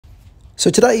So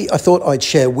today I thought I'd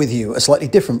share with you a slightly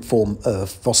different form of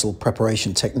fossil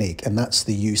preparation technique, and that's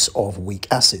the use of weak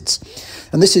acids.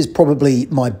 And this is probably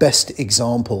my best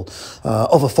example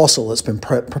of a fossil that's been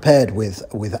prepared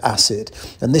with acid.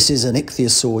 And this is an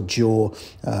ichthyosaur jaw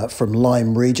from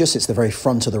Lyme Regis. It's the very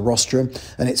front of the rostrum,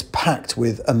 and it's packed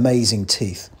with amazing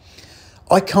teeth.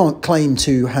 I can't claim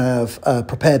to have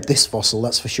prepared this fossil,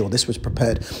 that's for sure. This was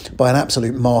prepared by an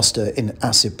absolute master in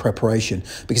acid preparation,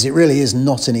 because it really is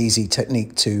not an easy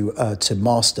technique to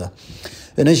master.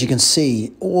 And as you can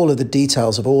see, all of the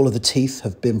details of all of the teeth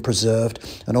have been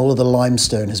preserved, and all of the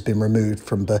limestone has been removed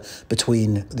from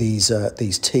between these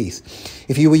teeth.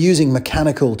 If you were using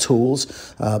mechanical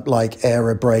tools like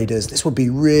air abraders, this would be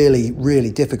really,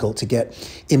 really difficult to get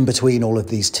in between all of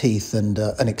these teeth and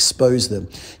expose them.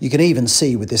 You can even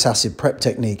see with this acid prep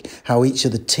technique how each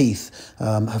of the teeth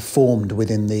have formed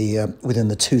within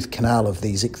the tooth canal of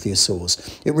these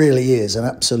ichthyosaurs. It really is an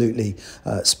absolutely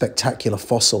spectacular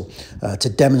fossil to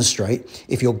demonstrate,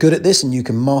 if you're good at this and you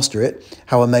can master it,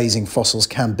 how amazing fossils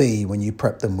can be when you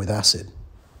prep them with acid.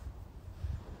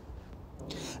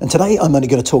 And today I'm only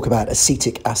going to talk about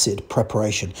acetic acid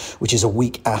preparation, which is a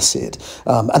weak acid.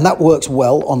 And that works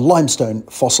well on limestone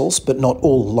fossils, but not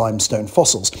all limestone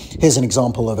fossils. Here's an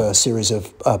example of a series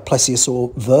of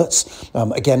plesiosaur verts,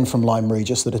 again from Lyme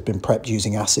Regis, that has been prepped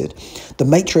using acid. The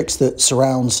matrix that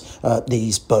surrounds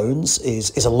these bones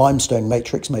is a limestone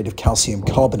matrix made of calcium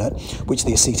carbonate, which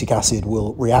the acetic acid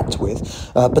will react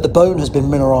with. But the bone has been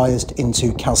mineralized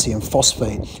into calcium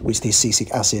phosphate, which the acetic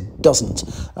acid doesn't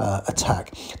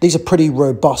attack. These are pretty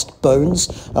robust bones,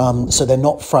 so they're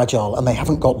not fragile, and they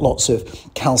haven't got lots of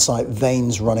calcite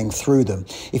veins running through them.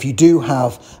 If you do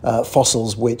have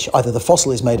fossils which either the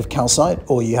fossil is made of calcite,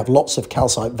 or you have lots of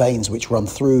calcite veins which run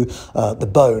through the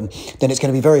bone, then it's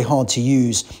going to be very hard to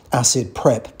use acid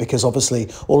prep, because obviously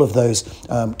all of those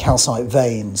calcite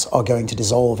veins are going to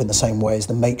dissolve in the same way as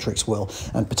the matrix will,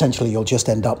 and potentially you'll just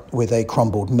end up with a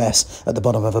crumbled mess at the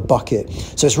bottom of a bucket.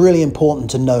 So it's really important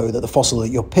to know that the fossil that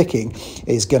you're picking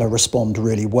is going to respond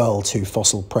really well to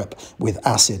fossil prep with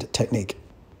acid technique.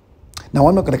 Now,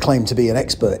 I'm not going to claim to be an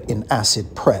expert in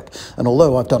acid prep, and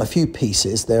although I've done a few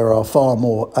pieces, there are far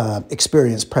more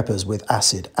experienced preppers with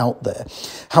acid out there.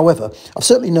 However, I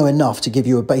certainly know enough to give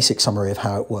you a basic summary of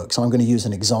how it works. I'm going to use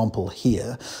an example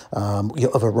here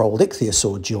of a rolled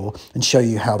ichthyosaur jaw and show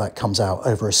you how that comes out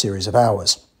over a series of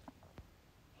hours.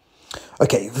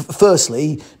 Okay,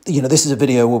 firstly, this is a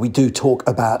video where we do talk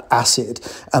about acid,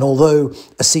 and although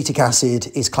acetic acid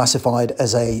is classified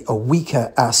as a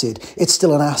weaker acid, it's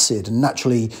still an acid, and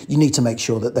naturally you need to make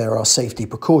sure that there are safety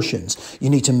precautions.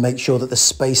 You need to make sure that the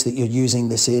space that you're using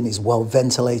this in is well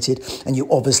ventilated, and you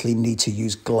obviously need to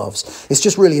use gloves. It's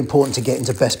just really important to get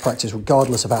into best practice,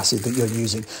 regardless of acid that you're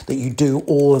using, that you do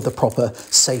all of the proper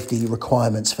safety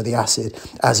requirements for the acid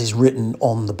as is written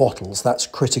on the bottles. That's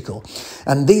critical.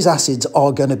 And these acids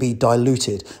are going to be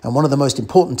diluted, and one of the most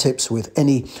important tips with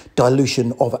any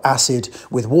dilution of acid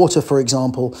with water, for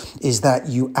example, is that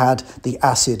you add the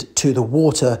acid to the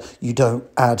water. You don't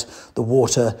add the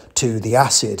water to the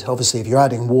acid. Obviously, if you're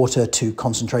adding water to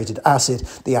concentrated acid,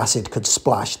 the acid could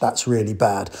splash. That's really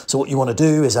bad. So what you want to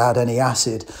do is add any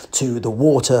acid to the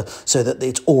water so that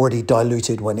it's already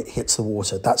diluted when it hits the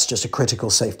water. That's just a critical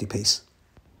safety piece.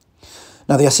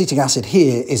 Now, the acetic acid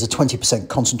here is a 20%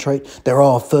 concentrate. There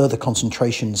are further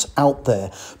concentrations out there,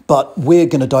 but we're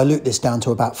going to dilute this down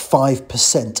to about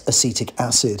 5% acetic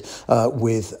acid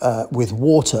with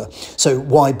water. So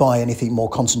why buy anything more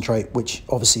concentrate, which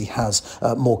obviously has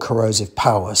more corrosive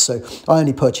power? So I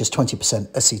only purchased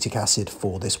 20% acetic acid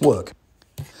for this work.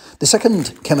 The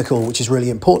second chemical, which is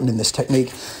really important in this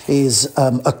technique, is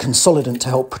a consolidant to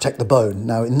help protect the bone.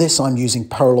 Now, in this, I'm using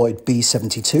Paraloid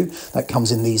B72. That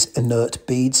comes in these inert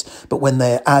beads. But when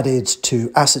they're added to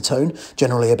acetone,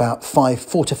 generally about 4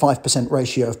 to 5%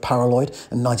 ratio of paraloid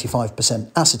and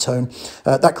 95% acetone,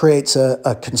 that creates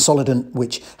a consolidant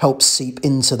which helps seep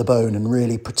into the bone and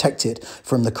really protect it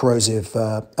from the corrosive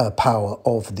power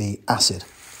of the acid.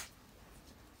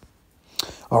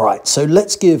 All right, so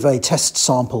let's give a test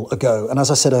sample a go. And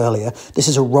as I said earlier, this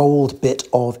is a rolled bit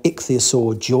of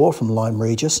ichthyosaur jaw from Lyme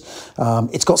Regis.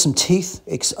 It's got some teeth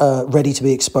ready to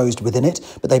be exposed within it,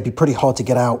 but they'd be pretty hard to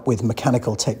get out with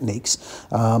mechanical techniques.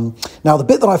 Now, the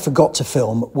bit that I forgot to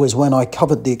film was when I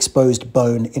covered the exposed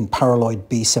bone in Paraloid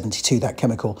B72, that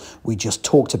chemical we just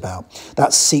talked about.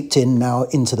 That's seeped in now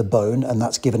into the bone, and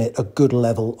that's given it a good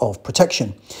level of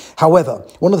protection. However,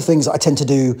 one of the things I tend to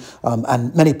do,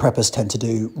 and many preppers tend to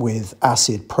do, do with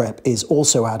acid prep is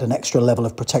also add an extra level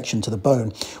of protection to the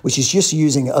bone, which is just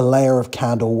using a layer of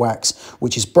candle wax,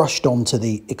 which is brushed onto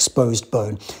the exposed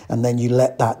bone, and then you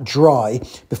let that dry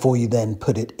before you then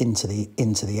put it into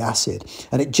the acid.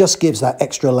 And it just gives that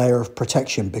extra layer of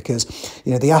protection because,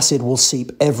 you know, the acid will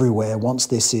seep everywhere once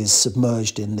this is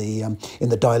submerged in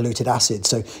the diluted acid.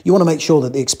 So you want to make sure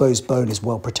that the exposed bone is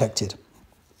well protected.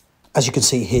 As you can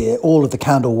see here, all of the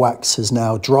candle wax has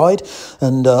now dried,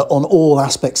 and on all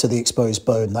aspects of the exposed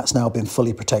bone, that's now been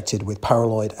fully protected with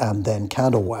paraloid and then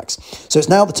candle wax. So it's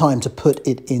now the time to put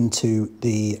it into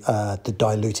the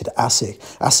diluted acid.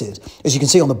 As you can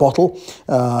see on the bottle,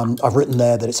 I've written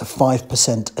there that it's a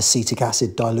 5% acetic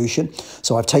acid dilution.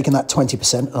 So I've taken that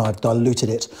 20% and I've diluted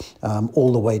it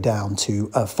all the way down to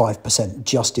 5%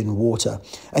 just in water.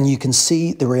 And you can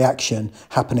see the reaction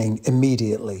happening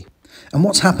immediately. And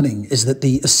what's happening is that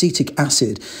the acetic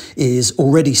acid is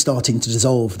already starting to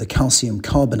dissolve the calcium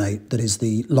carbonate that is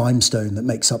the limestone that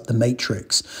makes up the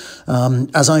matrix.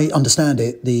 As I understand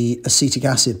it, the acetic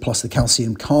acid plus the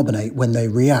calcium carbonate, when they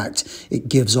react, it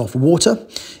gives off water,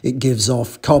 it gives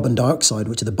off carbon dioxide,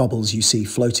 which are the bubbles you see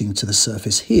floating to the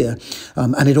surface here,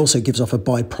 and it also gives off a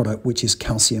byproduct, which is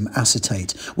calcium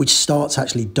acetate, which starts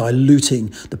actually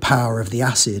diluting the power of the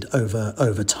acid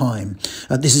over time.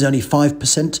 This is only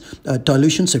 5%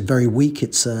 dilution, so very weak.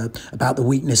 It's about the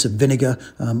weakness of vinegar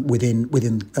within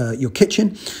your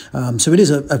kitchen. So it is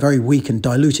a very weak and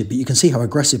diluted, but you can see how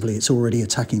aggressively it's already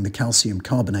attacking the calcium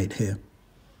carbonate here.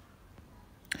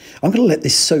 I'm going to let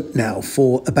this soak now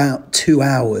for about 2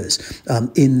 hours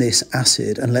in this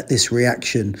acid and let this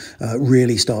reaction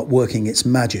really start working its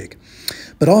magic.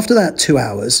 But after that 2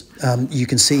 hours, you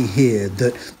can see here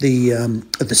that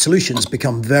the solutions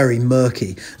become very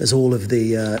murky as all of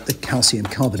the calcium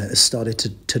carbonate has started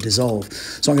to dissolve.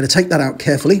 So I'm going to take that out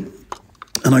carefully,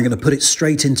 and I'm going to put it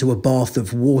straight into a bath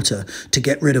of water to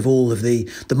get rid of all of the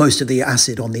most of the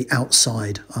acid on the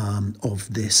outside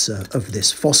of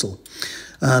this fossil.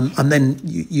 I'm then,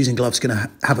 using gloves, going to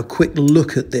have a quick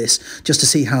look at this just to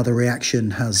see how the reaction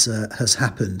has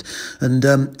happened. And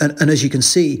as you can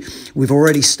see, we've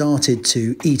already started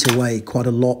to eat away quite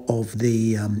a lot of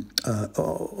the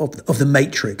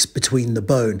matrix between the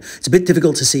bone. It's a bit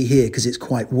difficult to see here because it's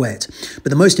quite wet.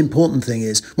 But the most important thing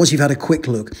is, once you've had a quick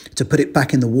look, to put it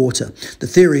back in the water. The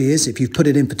theory is, if you've put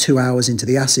it in for 2 hours into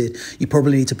the acid, you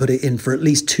probably need to put it in for at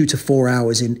least 2 to 4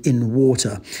 hours in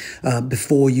water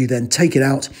before you then take it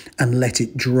out and let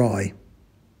it dry.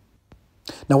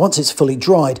 Now, once it's fully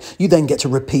dried, you then get to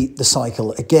repeat the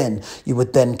cycle again. You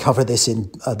would then cover this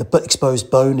in the exposed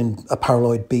bone in a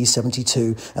Paraloid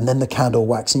B72 and then the candle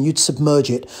wax, and you'd submerge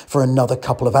it for another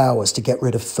couple of hours to get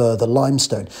rid of further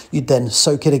limestone. You'd then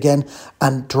soak it again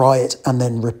and dry it and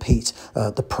then repeat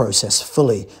the process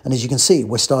fully. And as you can see,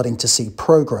 we're starting to see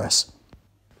progress.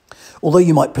 Although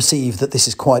you might perceive that this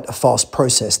is quite a fast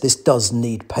process, this does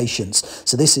need patience.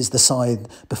 So this is the side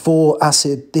before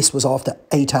acid. This was after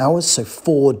 8 hours, so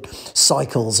 4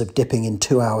 cycles of dipping in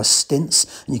 2-hour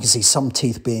stints. And you can see some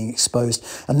teeth being exposed.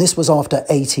 And this was after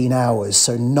 18 hours,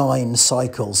 so 9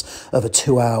 cycles of a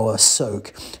 2-hour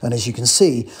soak. And as you can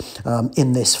see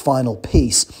in this final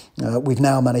piece, we've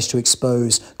now managed to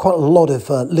expose quite a lot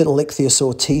of little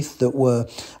ichthyosaur teeth that were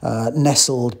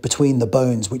nestled between the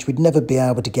bones, which we'd never be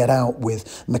able to get out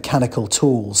with mechanical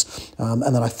tools.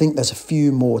 And then I think there's a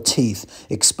few more teeth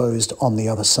exposed on the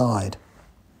other side.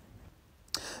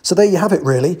 So there you have it,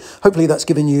 really. Hopefully that's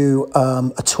given you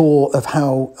a tour of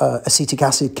how acetic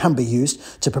acid can be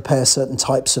used to prepare certain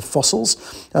types of fossils.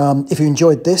 If you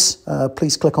enjoyed this,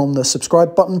 please click on the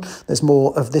subscribe button. There's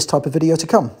more of this type of video to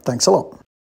come. Thanks a lot.